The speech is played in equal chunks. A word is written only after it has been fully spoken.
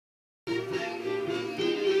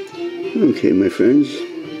Okay, my friends,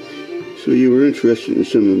 so you were interested in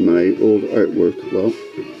some of my old artwork. Well,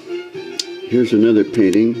 here's another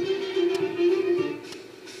painting.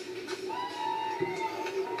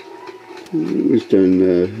 It was done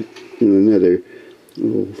in another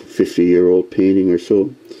 50-year-old painting or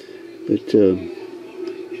so, but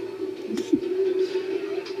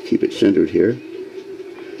keep it centered here.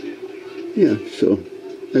 Yeah, so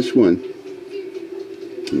that's one.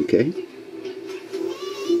 Okay.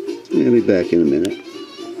 I'll be back in a minute.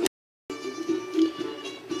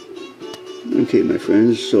 Okay, my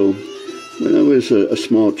friends, so when I was a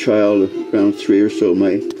small child, around 3 or so,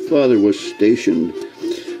 my father was stationed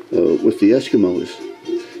with the Eskimos,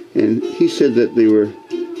 and he said that they were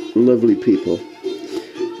lovely people,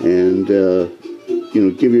 and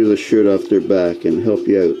give you the shirt off their back and help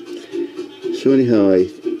you out. So anyhow, I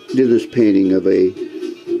did this painting of a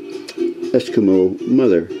Eskimo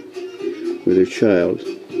mother with her child.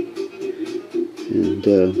 And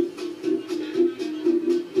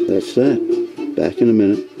that's that. Back in a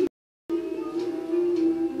minute.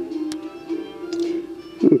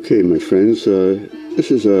 Okay, my friends,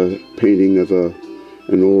 this is a painting of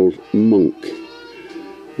an old monk.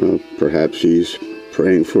 Perhaps he's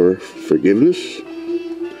praying for forgiveness,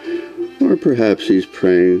 or perhaps he's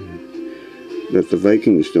praying that the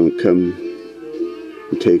Vikings don't come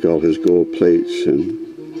and take all his gold plates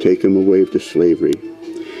and take him away to slavery.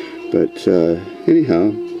 But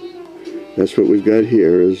anyhow, that's what we've got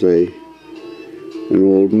here, is an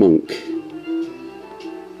old monk.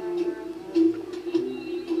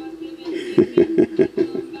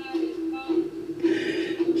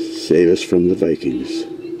 Save us from the Vikings.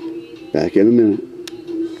 Back in a minute.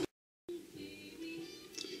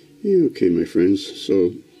 Yeah, okay, my friends.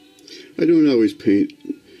 So I don't always paint,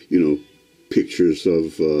 pictures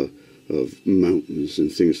of mountains and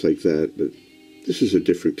things like that, but this is a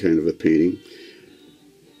different kind of a painting.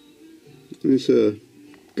 There's a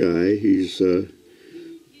guy, he's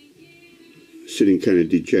sitting kind of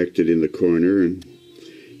dejected in the corner, and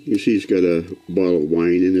you see he's got a bottle of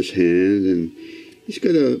wine in his hand, and he's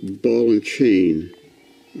got a ball and chain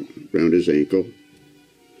around his ankle.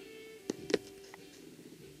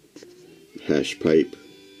 Hash pipe,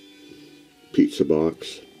 pizza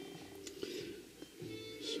box.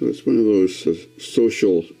 So it's one of those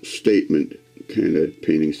social statement kind of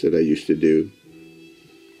paintings that I used to do.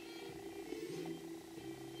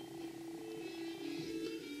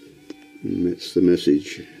 And that's the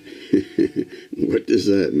message. What does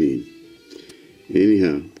that mean?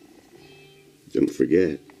 Anyhow, don't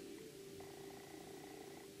forget.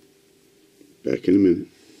 Back in a minute.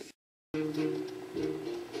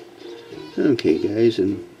 Okay, guys,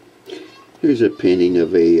 and here's a painting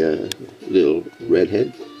of a little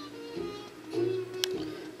redhead.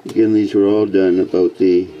 Again, these were all done about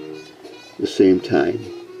the same time.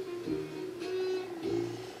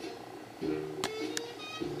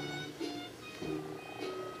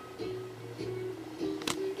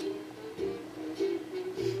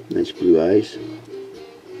 Nice blue eyes.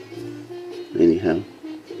 Anyhow,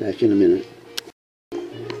 back in a minute.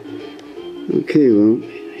 Okay, well,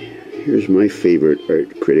 here's my favorite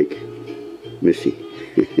art critic, Missy.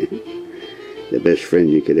 The best friend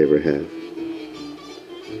you could ever have.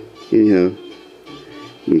 Anyhow,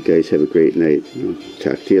 you guys have a great night. I'll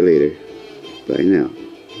talk to you later. Bye now.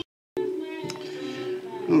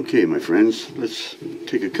 Okay, my friends, let's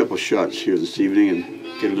take a couple shots here this evening and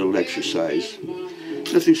get a little exercise.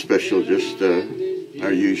 Nothing special, just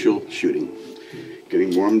our usual shooting.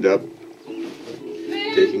 Getting warmed up,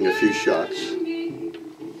 taking a few shots.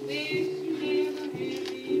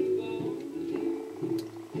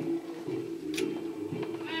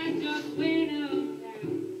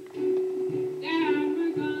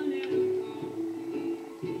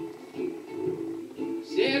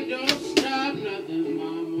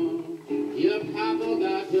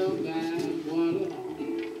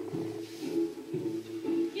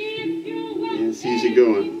 It's easy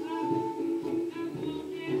going.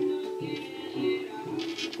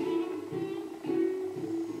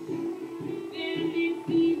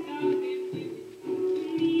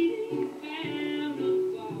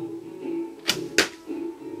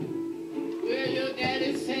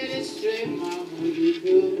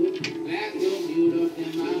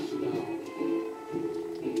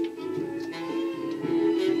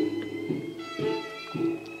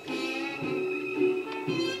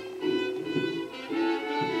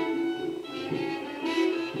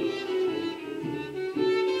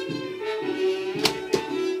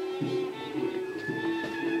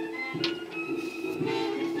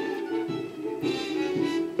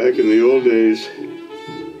 Back in the old days,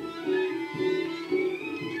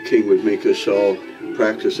 King would make us all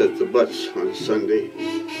practice at the butts on Sunday.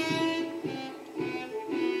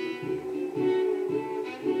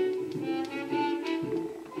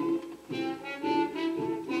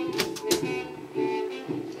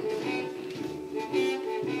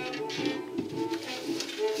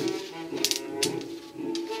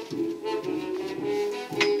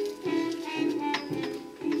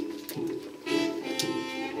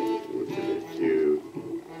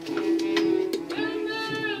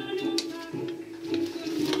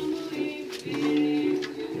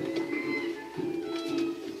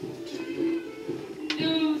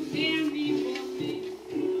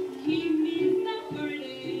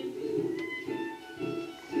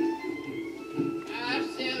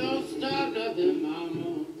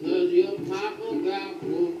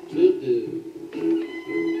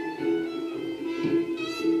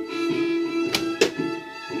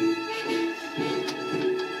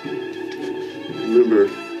 Remember,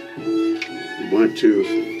 you want to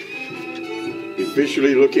be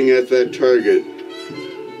visually looking at that target,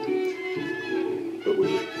 but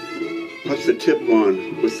we put the tip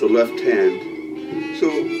on with the left hand. So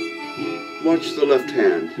watch the left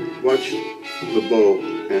hand, watch the bow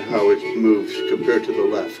and how it moves compared to the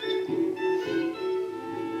left.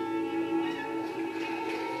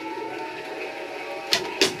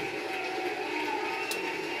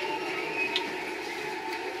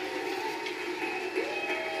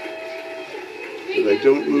 If I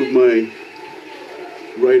don't move my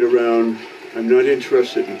right around, I'm not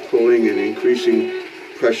interested in pulling and increasing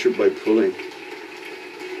pressure by pulling.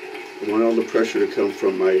 I want all the pressure to come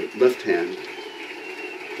from my left hand.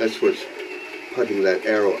 That's what's putting that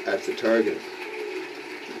arrow at the target.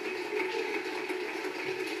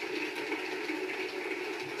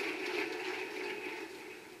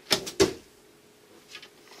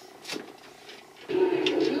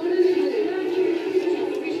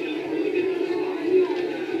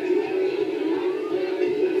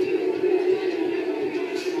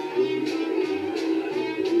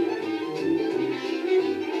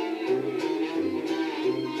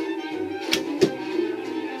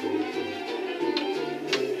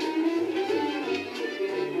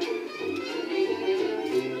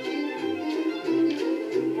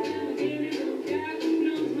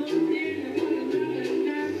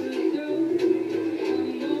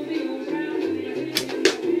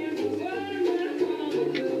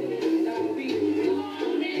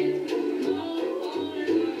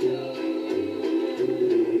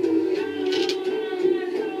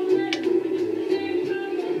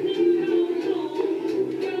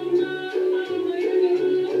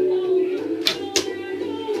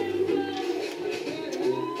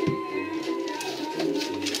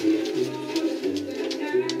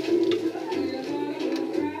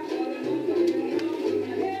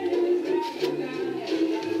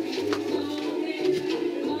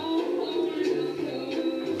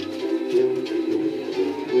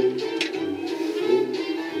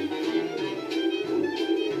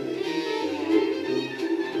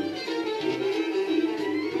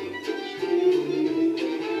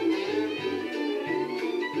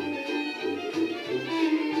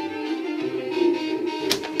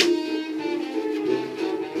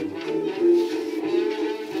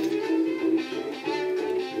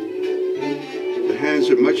 Hands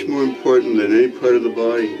are much more important than any part of the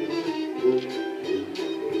body.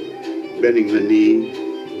 Bending the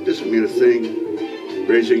knee doesn't mean a thing.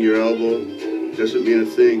 Raising your elbow doesn't mean a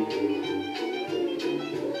thing.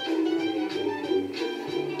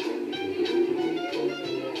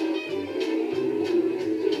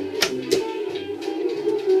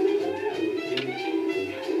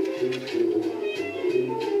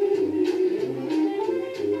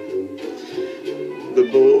 The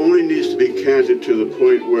bow only needs to be canted to the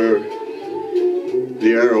point where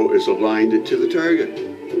the arrow is aligned to the target.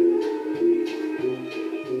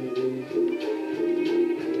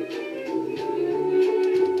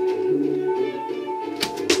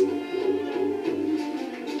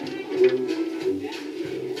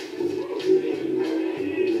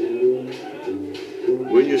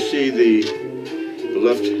 When you see the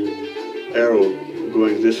left arrow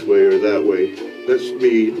going this way or that way, that's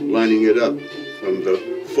me lining it up from the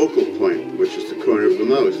focal point, which is the corner of the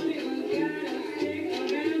mouth.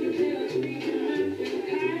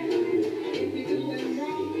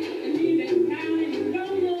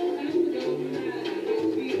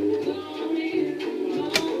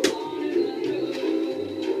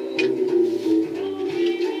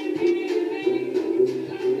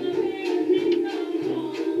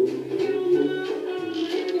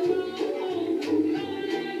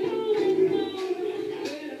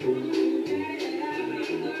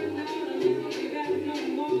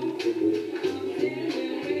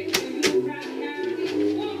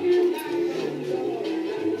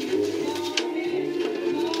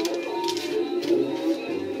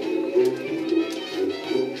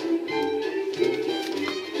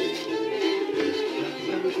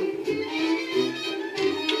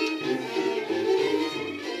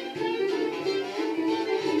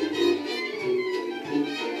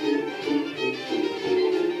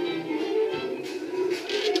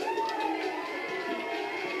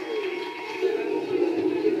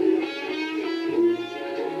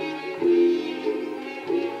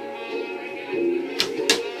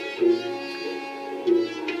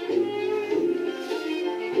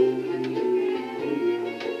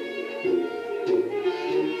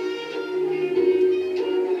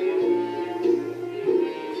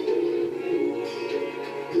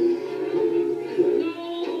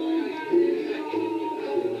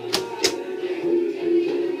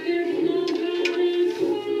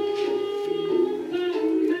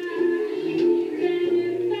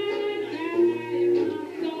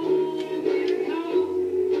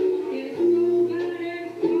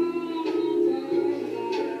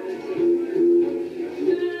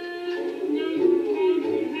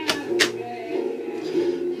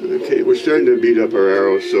 starting to beat up our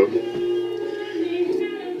arrows, so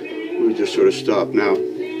we'll just sort of stop now.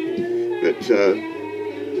 But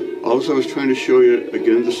all I was trying to show you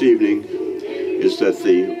again this evening is that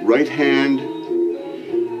the right hand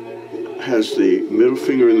has the middle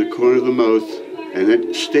finger in the corner of the mouth, and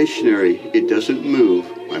it's stationary. It doesn't move.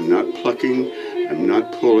 I'm not plucking, I'm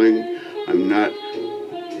not pulling, I'm not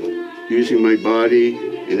using my body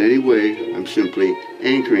in any way. I'm simply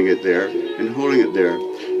anchoring it there and holding it there.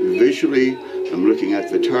 Visually, I'm looking at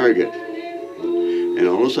the target. And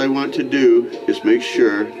all I want to do is make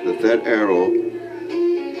sure that that arrow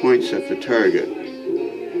points at the target.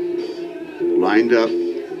 Lined up.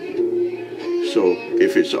 So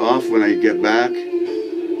if it's off when I get back,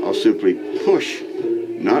 I'll simply push,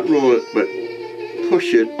 not roll it, but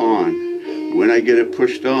push it on. When I get it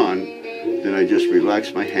pushed on, then I just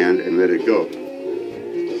relax my hand and let it go.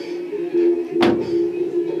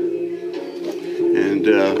 And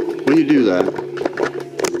when you do that,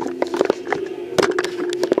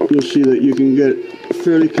 you'll see that you can get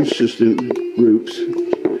fairly consistent groups,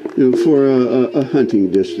 for a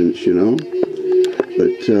hunting distance,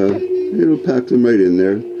 But it'll pack them right in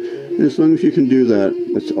there. And as long as you can do that,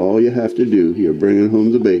 that's all you have to do. You're bringing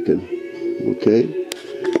home the bacon. Okay?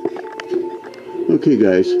 Okay,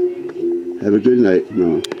 guys. Have a good night.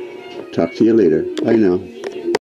 No. Talk to you later. Bye now.